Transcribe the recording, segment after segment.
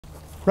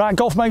Right,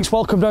 golf mates,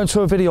 welcome down to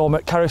a video on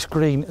at Carus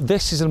Green.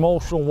 This is an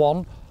emotional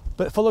one,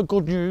 but full of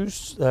good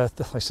news.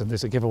 Listen,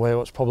 there's a giveaway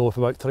that's probably worth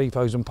about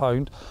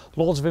 £3,000.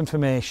 Loads of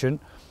information.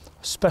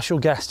 A special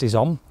guest is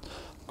on.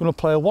 I'm going to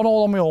play one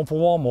hole on my own for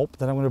warm up,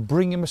 then I'm going to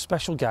bring in a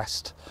special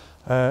guest.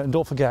 And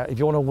don't forget, if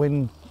you want to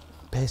win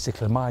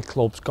basically my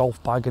club's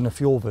golf bag and a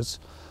few others,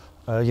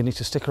 you need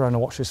to stick around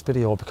and watch this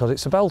video because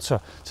it's a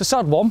belter. It's a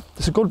sad one.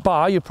 It's a good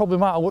buy. You probably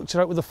might have worked it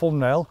out with the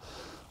thumbnail.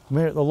 I'm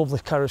here at the lovely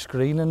Carus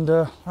Green and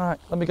right,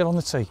 let me get on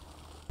the tee.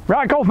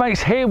 Right, golf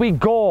mates, here we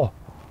go.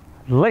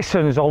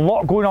 Listen, there's a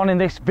lot going on in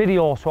this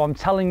video, so I'm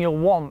telling you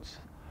once,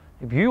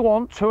 if you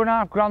want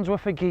 £2.5 grand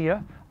worth of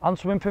gear and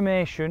some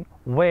information,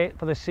 wait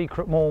for the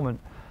secret moment.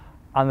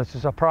 And there's a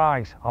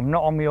surprise. I'm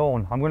not on my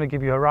own. I'm going to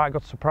give you a right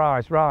good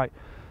surprise. Right,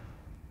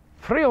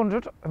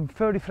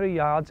 333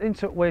 yards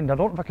into wind. I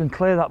don't know if I can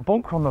clear that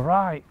bunker on the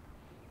right.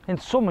 In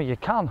summer you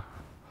can.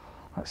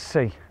 Let's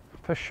see,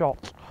 first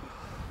shot.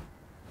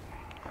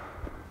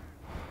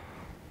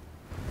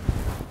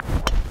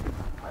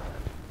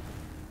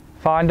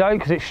 Find out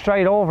because it's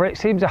straight over it.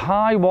 Seems a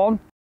high one.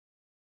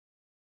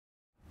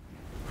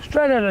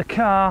 Straight out of the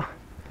car.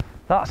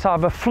 That's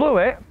either flew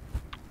it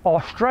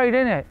or straight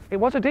in it. It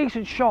was a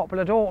decent shot, but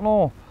I don't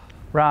know.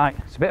 Right,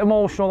 it's a bit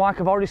emotional, like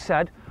I've already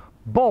said,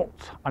 but,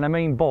 and I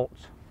mean but,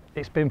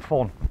 it's been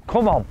fun.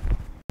 Come on.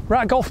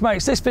 Right, golf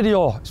mates, this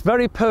video, it's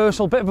very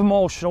personal, bit of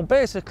emotional.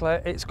 Basically,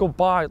 it's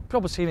goodbye. You've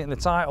probably seen it in the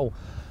title.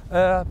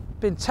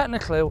 Been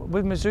technically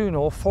with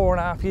Mizuno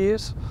 4.5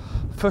 years.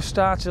 First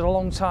started a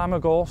long time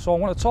ago, so I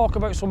want to talk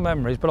about some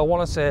memories, but I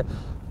want to say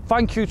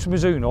thank you to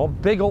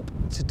Mizuno, big up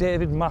to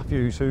David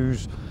Matthews,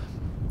 who's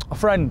a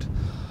friend.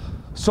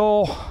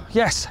 So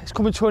yes, it's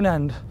coming to an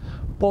end,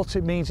 but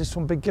it means there's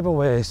some big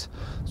giveaways.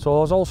 So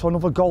there's also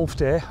another golf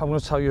day I'm going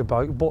to tell you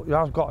about, but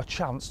I've got a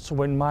chance to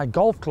win my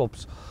golf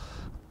clubs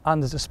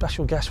and there's a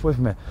special guest with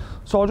me.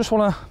 So I just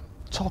want to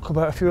talk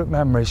about a few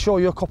memories, show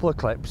you a couple of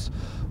clips.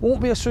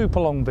 Won't be a super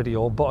long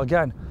video, but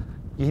again,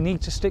 you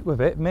need to stick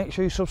with it. Make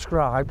sure you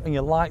subscribe and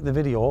you like the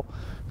video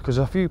because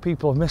a few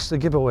people have missed the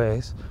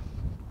giveaways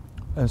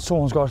and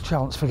someone's got a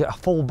chance to get a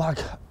full bag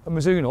of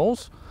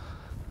Mizunos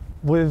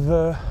with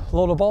a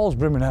load of balls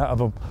brimming out of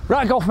them.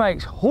 Right, golf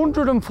mates,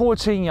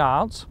 114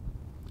 yards,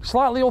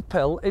 slightly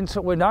uphill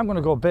into wind. I'm going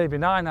to go baby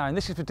 9-9.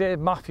 This is for Dave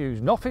Matthews.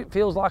 Nothing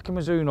feels like a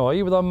Mizuno.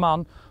 He was a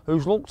man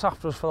who's looked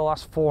after us for the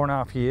last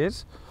 4.5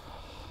 years.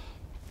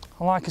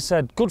 And like I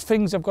said, good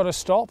things have got to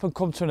stop and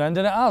come to an end,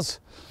 and it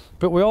has.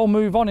 But we all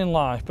move on in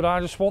life, but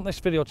I just want this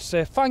video to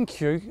say thank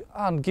you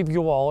and give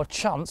you all a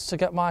chance to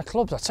get my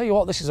clubs. I tell you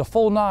what, this is a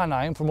full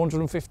 9-9 from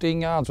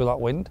 115 yards with that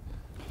wind.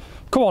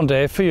 Come on,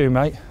 Dave, for you,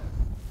 mate.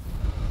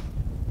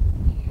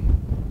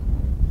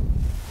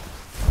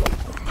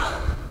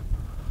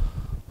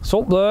 It's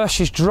up there,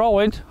 she's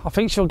drawing. I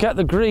think she'll get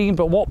the green,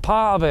 but what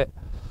part of it?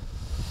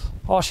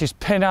 Oh, she's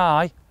pin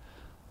high.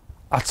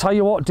 I tell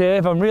you what,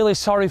 Dave, I'm really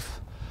sorry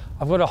if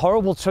I've got a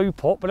horrible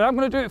two-putt, but I'm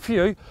going to do it for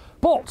you.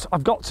 But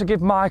I've got to give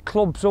my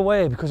clubs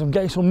away because I'm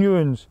getting some new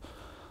ones.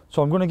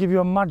 So I'm going to give you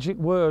a magic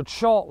word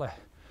shortly.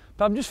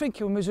 But I'm just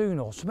thinking with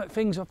Mizuno, some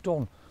things I've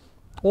done.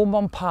 Old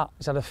man Pat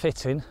has had a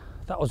fitting.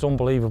 That was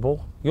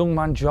unbelievable. Young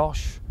man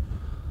Josh.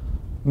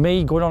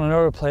 Me going on an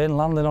aeroplane,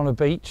 landing on a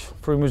beach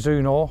through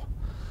Mizuno.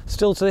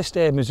 Still to this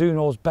day,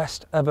 Mizuno's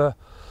best ever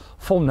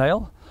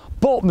thumbnail.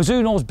 But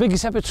Mizuno's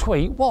biggest ever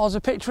tweet was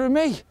a picture of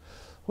me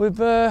with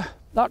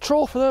that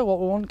trophy there, what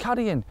we won,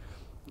 caddying.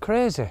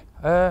 Crazy.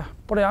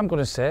 But I'm going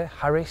to say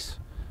Harris,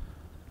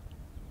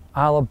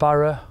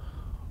 Alabara.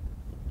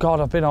 God,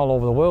 I've been all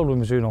over the world with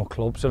Mizuno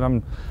clubs, and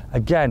I'm,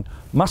 again,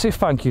 massive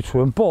thank you to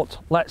them. But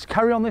let's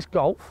carry on this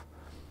golf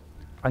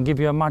and give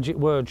you a magic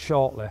word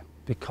shortly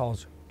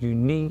because you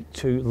need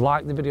to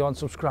like the video and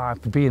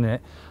subscribe for being in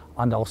it,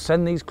 and I'll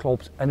send these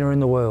clubs anywhere in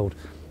the world.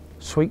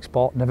 Sweet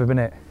spot, never been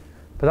it.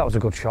 But that was a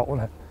good shot,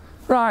 wasn't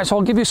it? Right, so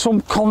I'll give you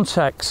some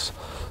context.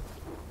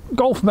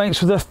 Golf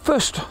mates were the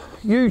first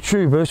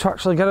YouTubers to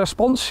actually get a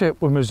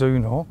sponsorship with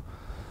Mizuno,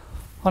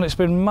 and it's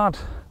been mad.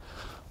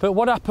 But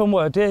what happened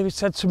was David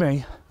said to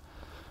me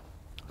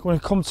when we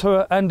come to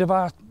the end of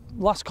our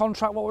last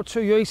contract, what were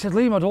 2 years, he said,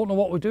 Liam, I don't know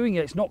what we're doing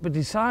yet, it's not been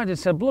decided. I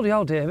said, bloody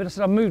hell, David. I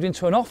said, I've moved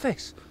into an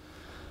office.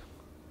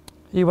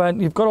 He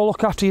went, you've got to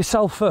look after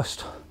yourself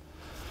first.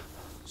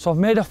 So I've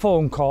made a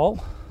phone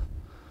call,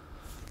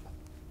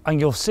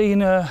 and you'll see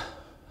in a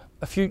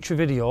future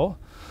video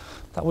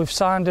that we've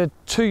signed a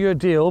 2-year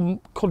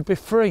deal, could be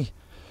free.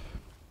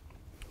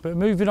 But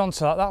moving on to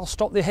that, that'll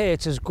stop the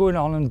haters going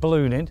on and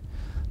ballooning.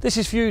 This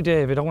is for you,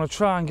 David. I want to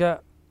try and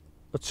get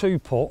a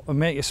 2-putt and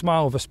make you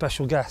smile with a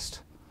special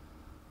guest.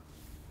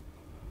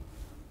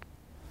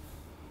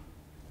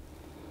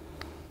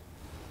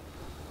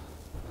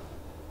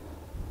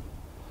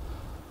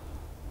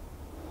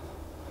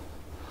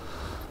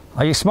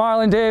 Are you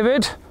smiling,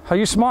 David? Are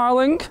you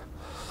smiling?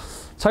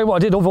 Tell you what I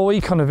did other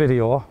week on a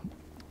video.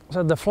 I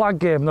said the flag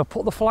game, and I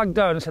put the flag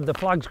down and said the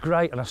flag's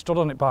great, and I stood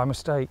on it by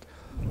mistake.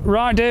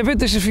 Right, David,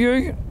 this is for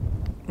you,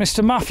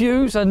 Mr.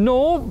 Matthews. And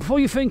no, before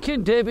you're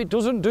thinking, David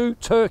doesn't do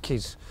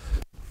turkeys.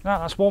 Right,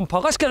 that's one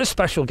part. Let's get a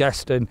special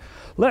guest in.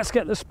 Let's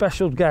get the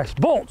special guest.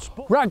 But,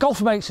 right,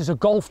 Golfer Mates is a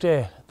golf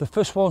day. The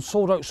first one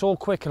sold out so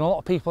quick, and a lot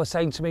of people are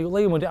saying to me,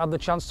 Liam, we didn't have the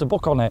chance to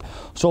book on it.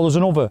 So there's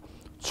another.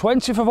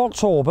 20th of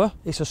October,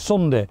 it's a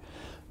Sunday.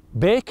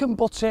 Bacon,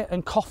 butter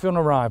and coffee on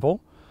arrival.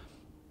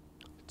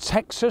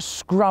 Texas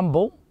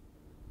Scramble.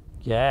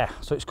 Yeah,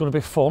 so it's going to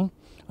be fun.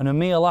 And a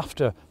meal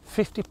after,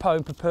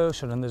 £50 per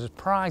person, and there's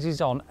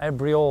prizes on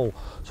every hole,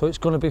 so it's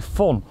going to be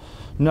fun.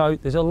 Now,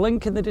 there's a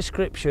link in the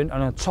description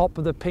and on top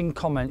of the pinned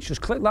comments.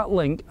 Just click that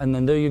link and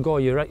then there you go,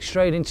 you're right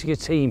straight into your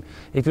team.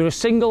 If you're a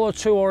single or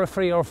two or a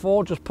three or a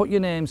four, just put your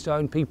names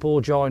down, people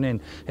will join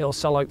in. It'll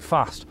sell out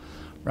fast.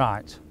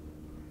 Right,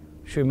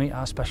 should we meet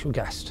our special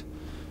guest?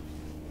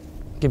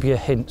 Give you a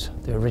hint,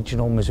 the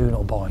original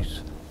Mizuno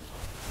boys.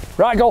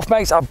 Right, Golf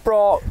Mates, I've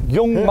brought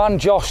young man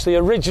Josh, the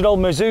original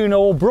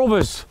Mizuno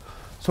brothers.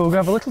 So we're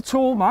going to have a little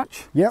tour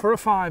match for a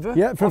fiver.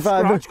 Yeah, for a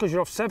fiver. Because you're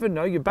off 7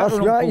 now, you're better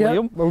than Uncle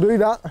Liam. We'll do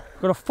that.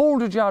 We've got a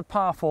 400-yard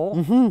par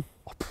 4,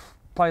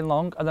 playing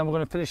long, and then we're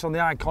going to finish on the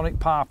iconic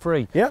par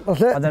 3. Yeah, that's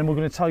it. And then we're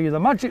going to tell you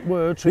the magic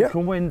word so you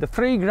can win the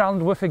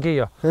 £3 worth of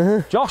gear.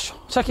 Josh,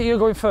 take it you're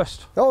going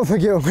first. Oh,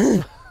 thank you.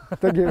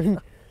 Thank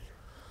you.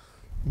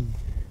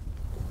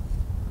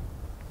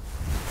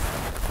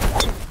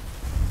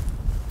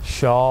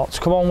 Shots,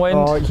 come on, wind.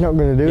 Oh, it's not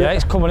going to do it. Yeah,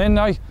 it's coming in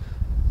now.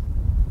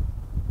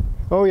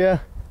 Oh, yeah.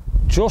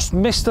 Just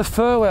missed the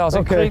fairway as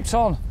it creeps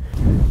on.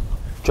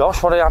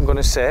 Josh, what I am going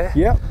to say,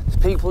 there's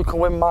people who can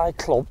win my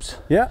clubs.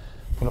 Yeah.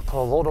 I'm going to put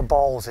a load of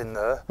balls in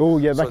there. Oh,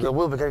 yeah. So they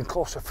will be getting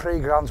close to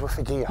 £3 worth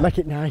of gear. Make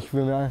it nice for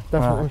me,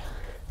 definitely. Right.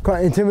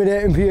 Quite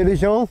intimidating for you,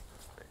 this all.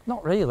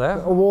 Not really.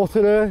 Got the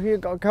water there, you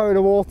got to carry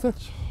the water.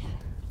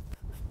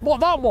 What,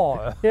 that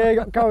water? Yeah, you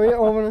got to carry it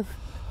over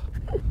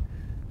there.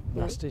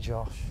 Nasty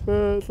Josh.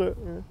 That's it,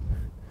 yeah.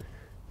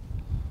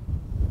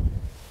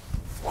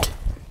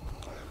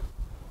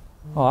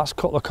 Oh, that's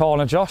cut the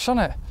corner, Josh,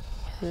 hasn't it?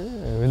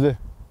 Yeah, with the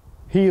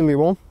heely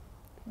one.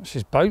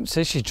 She's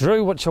bouncy, she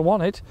drew what you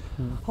wanted.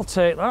 I'll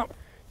take that.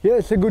 Yeah,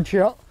 it's a good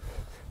shot.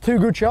 2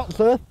 good shots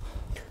there.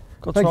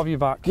 Good to have you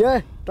back.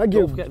 Yeah, thank you.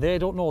 Don't forget, they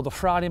don't know the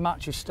Friday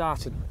match is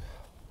starting.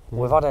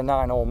 We've had a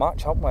 9-hole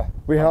match, haven't we?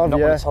 We have, We're not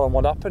going to tell them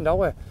what happened, are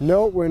we?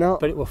 No, we're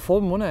not. But it was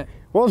fun, wasn't it?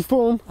 Was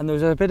fun. And there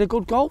was a bit of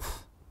good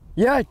golf.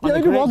 Yeah, there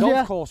was,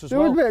 golf course as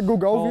well. There was a bit of good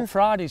golf.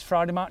 So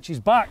Friday match is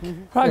back.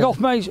 Right, Golf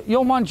Mates,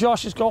 young man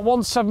Josh has got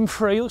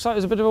 173. Looks like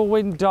there's a bit of a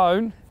wind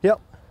down. Yep.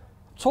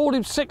 Told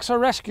him 6 a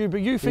rescue,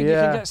 but you think you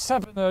can get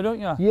 7 there, don't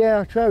you? Yeah,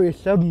 I'll try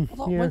with 7.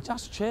 Well, that wind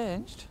has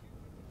changed.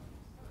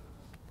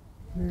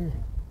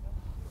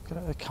 Get out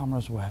of the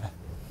camera's way.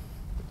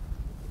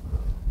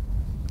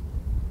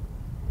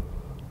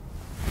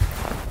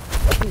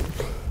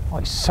 Oh,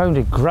 it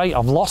sounded great.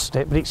 I've lost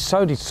it, but it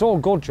sounded so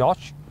good,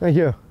 Josh. Thank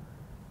you.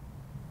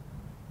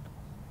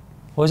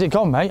 Where's it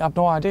gone, mate? I've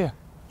no idea.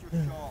 Just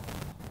short.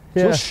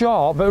 Yeah. Just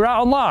short, but right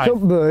on line.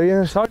 Up there,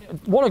 yeah. So,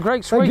 what a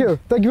great swing. Thank you.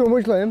 Thank you very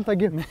much, Liam.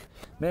 Thank you.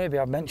 Maybe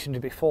I've mentioned it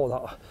before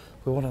that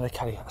we wanted to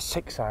carry a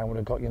 6-iron would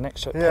have got you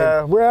next to a pin.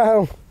 Yeah,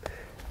 well,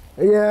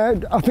 yeah,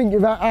 I think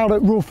you've out it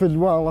rough as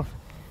well.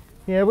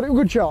 Yeah, but it was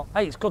a good shot.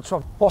 Hey, it's good to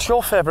have. What's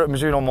your favourite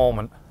Mizuno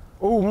moment?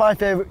 Oh, my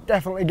favourite,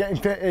 definitely getting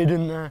fitted,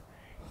 and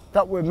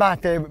that was my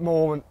favourite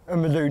moment in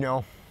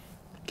Mizuno.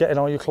 Getting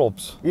all your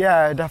clubs?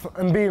 Yeah,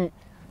 definitely, and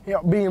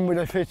being with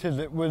the fitters,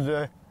 it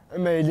was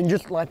amazing,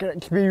 just like an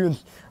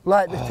experience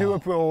like the Tour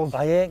Pros.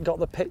 I ain't got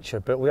the picture,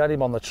 but we had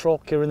him on the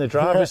truck here in the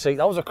driver's seat.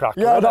 That was a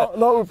cracker. Yeah, that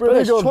was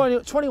pretty good.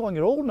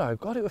 21-year-old now.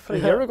 God, it was 3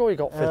 years ago he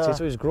got fitted,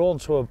 so he's grown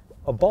to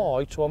a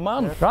boy to a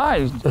man. Yeah.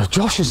 Right,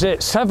 Josh is at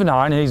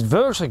 7-iron and he's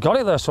virtually got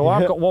it there, so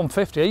I've got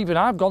 150, even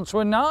I've gone to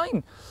a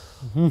 9.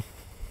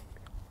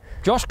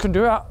 Josh can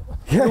do it.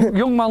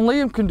 Young man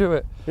Liam can do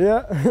it.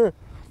 Yeah.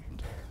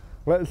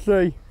 Let's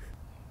see.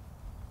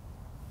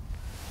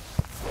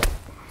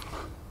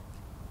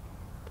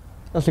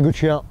 That's a good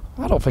shot.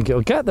 I don't think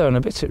it'll get there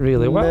and it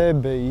really well.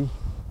 Maybe.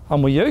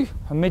 And with you,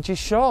 a midge's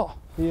shot.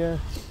 Yeah.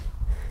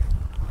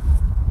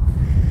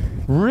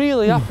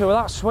 Really happy with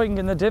that swing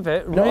in the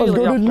divot. Not really as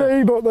good happy. as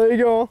me, but there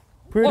you go.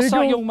 Pretty What's good.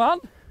 That, young man?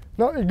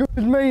 Not as good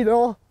as me,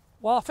 though.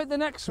 Well, I think they're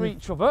next to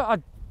each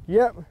other.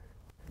 Yep. Do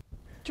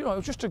you know, it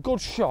was just a good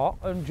shot,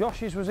 and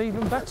Josh's was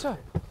even better.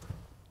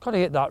 Got to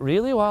hit that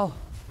really well.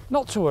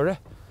 Not to worry.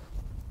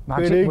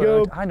 Magic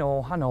word. I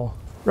know.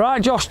 Right,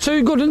 Josh,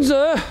 2 good ones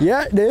there.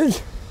 Yeah, it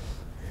is.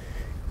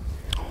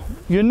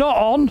 You're not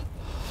on.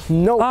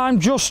 No. I'm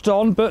just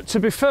on, but to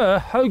be fair,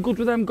 how good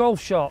were them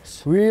golf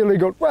shots? Really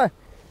good. Well,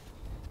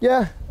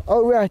 yeah,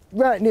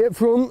 right near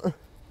front.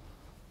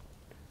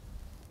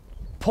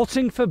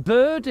 Putting for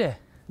birdie.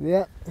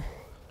 Yeah. Do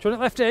you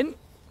want it left in?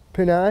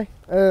 Pin eye.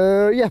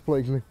 Yeah,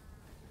 please.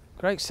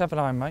 Great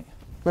 7-iron, mate.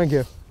 Thank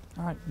you.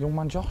 All right, young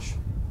man Josh.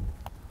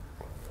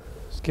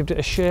 Let's give it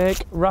a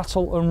shake,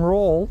 rattle and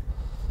roll.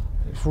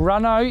 It's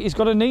ran out, he's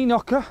got a knee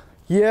knocker.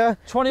 Yeah.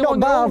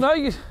 21 goal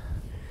now.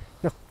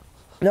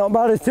 Not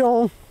bad at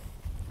all.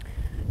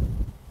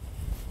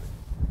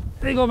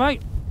 There you go,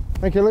 mate.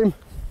 Thank you, Liam.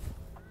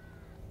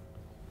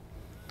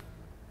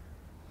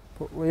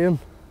 Put Liam.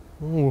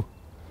 Ooh.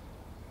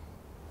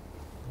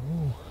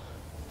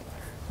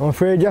 I'm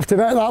afraid you have to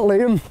make that,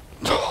 Liam.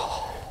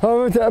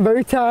 I'm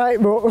very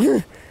tight, but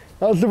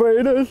that's the way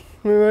it is.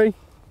 Anyway,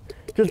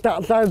 just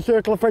outside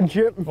circle of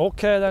friendship.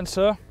 Okay then,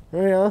 sir.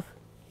 There you are.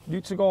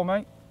 You to go,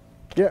 mate.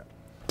 Yeah.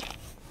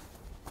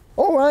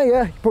 All right,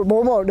 yeah. Put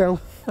more mark down.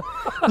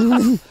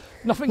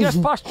 Nothing gets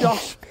past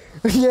Josh.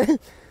 Yeah.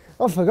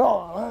 I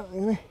forgot.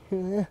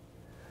 Yeah.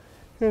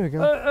 There we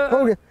go.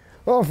 Okay.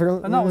 Oh, I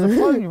forgot. And that was a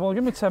phone. You've only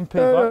given me 10p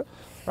back.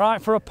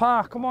 Right, for a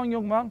par. Come on,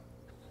 young man.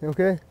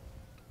 Okay.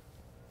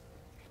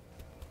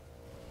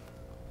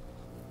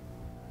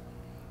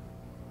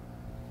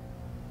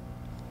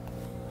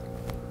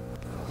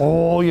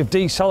 Oh, you've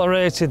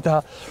decelerated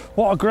that.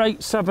 What a great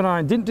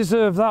 7-iron. Didn't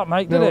deserve that,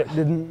 mate, did it? No, it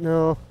didn't,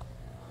 no.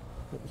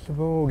 It's a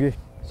bogey.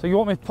 So you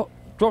want me to put, do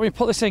you want me to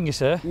put this in, you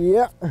say?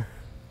 Yeah.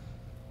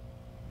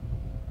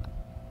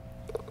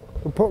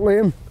 We'll put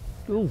Liam.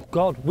 Oh,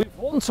 God. We've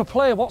one to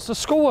play. What's the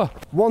score?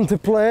 1 to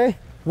play,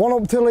 1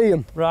 up to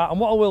Liam. Right, and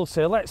what I will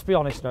say, let's be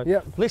honest now.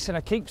 Yep. Listen,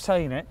 I keep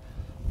saying it.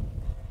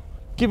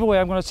 Giveaway,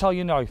 I'm going to tell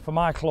you now, for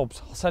my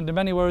clubs. I'll send them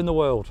anywhere in the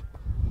world.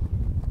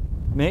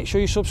 Make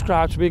sure you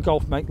subscribe to Be a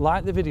Golf Mate,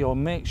 like the video,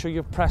 and make sure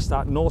you press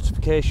that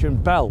notification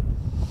bell.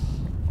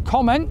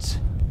 Comment,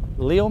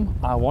 Liam,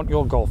 I want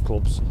your golf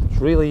clubs. It's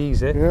really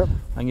easy. Yep.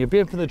 And you'll be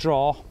in for the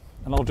draw,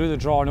 and I'll do the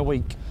draw in a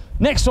week.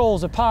 Next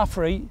hole's a par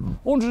 3,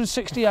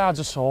 160 yards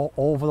or so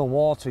over the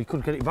water. You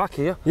could get it back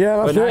here. Yeah,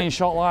 that's with an it. iron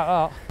shot like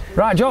that.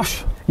 Right,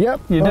 Josh.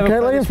 Yep. You've never okay,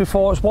 played Liam. this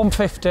before. It's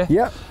 150.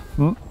 Yep.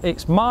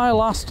 It's my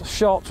last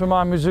shot with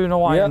my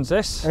Mizuno irons. Yep.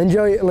 This.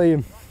 Enjoy it,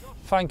 Liam.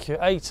 Thank you.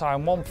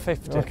 8-iron,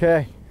 150.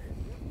 Okay.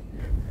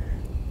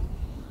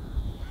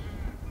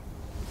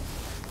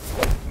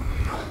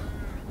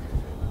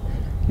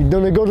 You've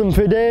done a good one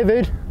for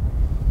David.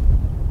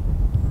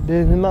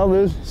 David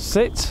Mathers.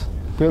 Sit.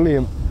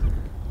 Brilliant.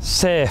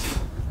 Safe.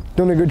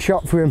 Done a good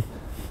shot for him.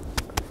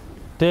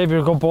 Dave, you're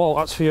a good ball.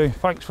 That's for you.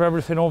 Thanks for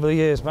everything over the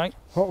years, mate.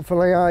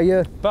 Hopefully,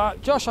 yeah.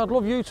 But Josh, I'd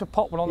love you to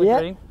pop one on the Yep.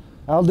 green.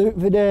 I'll do it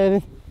for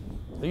David.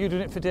 Are you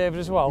doing it for David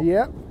as well?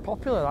 Yep.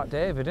 Popular, that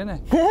David,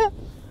 isn't he?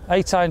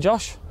 8-iron,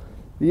 Josh.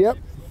 Yep.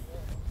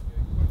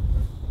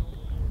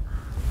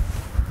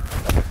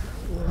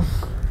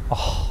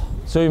 Oh,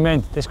 zoom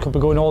in. This could be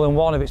going all in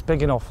one if it's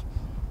big enough.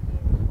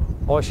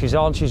 Oh, she's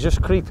on. She's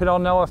just creeping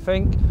on now, I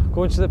think.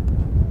 Going to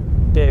the...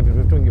 David,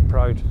 we've done you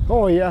proud.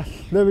 Oh, yes.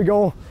 There we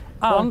go.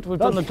 And we've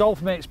done the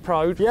Golf Mates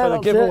proud Yeah, for the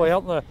that's giveaway, it.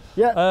 haven't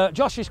we? Yeah.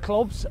 Josh's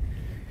clubs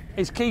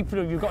is keeping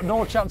them. You've got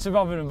no chance of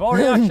having them.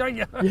 Already, haven't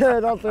you? Yeah,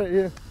 that's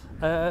it,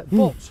 yeah.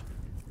 But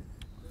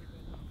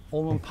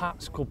Ulman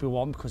Pats could be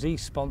one because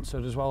he's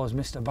sponsored as well as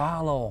Mr.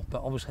 Barlow.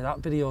 But obviously that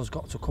video's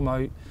got to come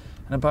out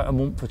in about a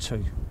month or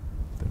two.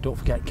 But don't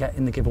forget, get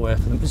in the giveaway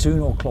for the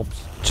Mizuno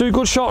clubs. 2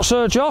 good shots,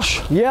 sir,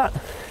 Josh. Yeah.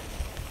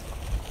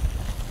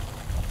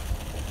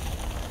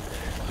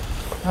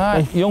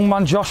 Right, young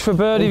man Josh for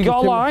birdie. Have you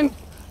got a line?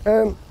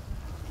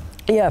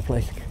 Yeah,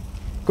 please.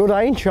 Good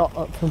iron shot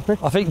up from me.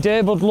 I think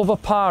Dave would love a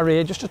par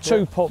here, just a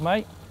 2-putt,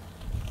 mate.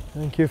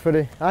 Thank you for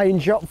the iron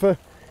shot for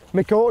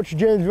my coach,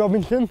 James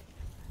Robinson.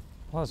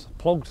 Well, it's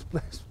plugged.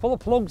 It's full of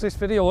plugs, this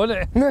video,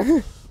 isn't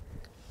it?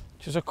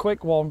 Just a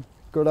quick one.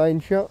 Good iron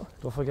shot.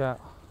 Don't forget.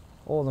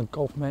 Oh, the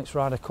Golf Mates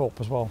Ryder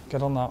Cup as well.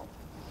 Get on that.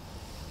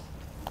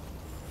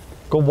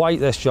 Good weight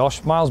this,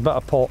 Josh. Miles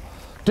better putt.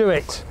 Do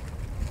it.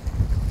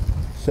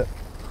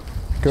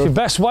 It's your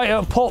best weight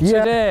at putt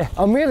today.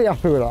 I'm really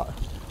happy with that.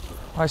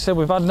 I said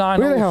we've had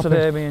 9 Really holes happy.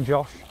 today, me and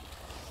Josh.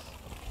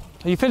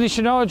 Are you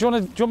finishing now? Do you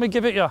want me to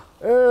give it you?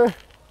 If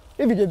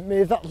you didn't, me,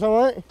 if that's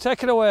all right.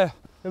 Take it away.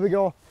 Here we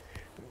go.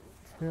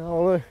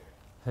 I'll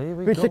Here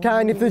we be go. so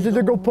kind if this is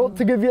a good putt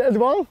to give you as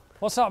well.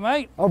 What's that,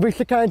 mate? I'll be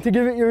so kind to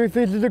give it you if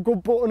this is a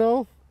good putt and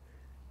all.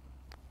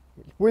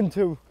 Win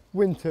two,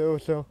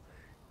 so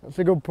that's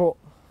a good putt.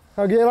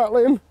 I'll give you that,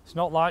 Liam. It's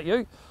not like you.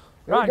 Here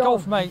Right, we go.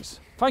 Golf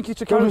Mates. Thank you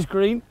to Carus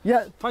Green.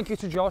 Yeah. Thank you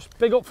to Josh.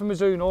 Big up for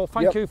Mizuno.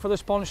 Thank Yep. you for the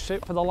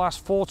sponsorship for the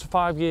last 4 to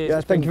 5 years. Yeah,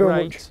 It's thank been you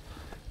very great.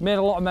 much. Made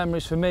a lot of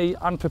memories for me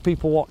and for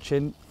people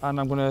watching, and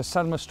I'm going to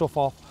send my stuff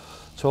off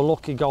to a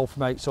lucky Golf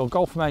Mate. So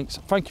Golf Mates,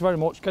 thank you very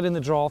much. Get in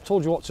the draw. I've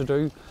told you what to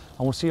do, and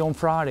we'll see you on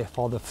Friday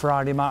for the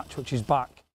Friday match, which is back.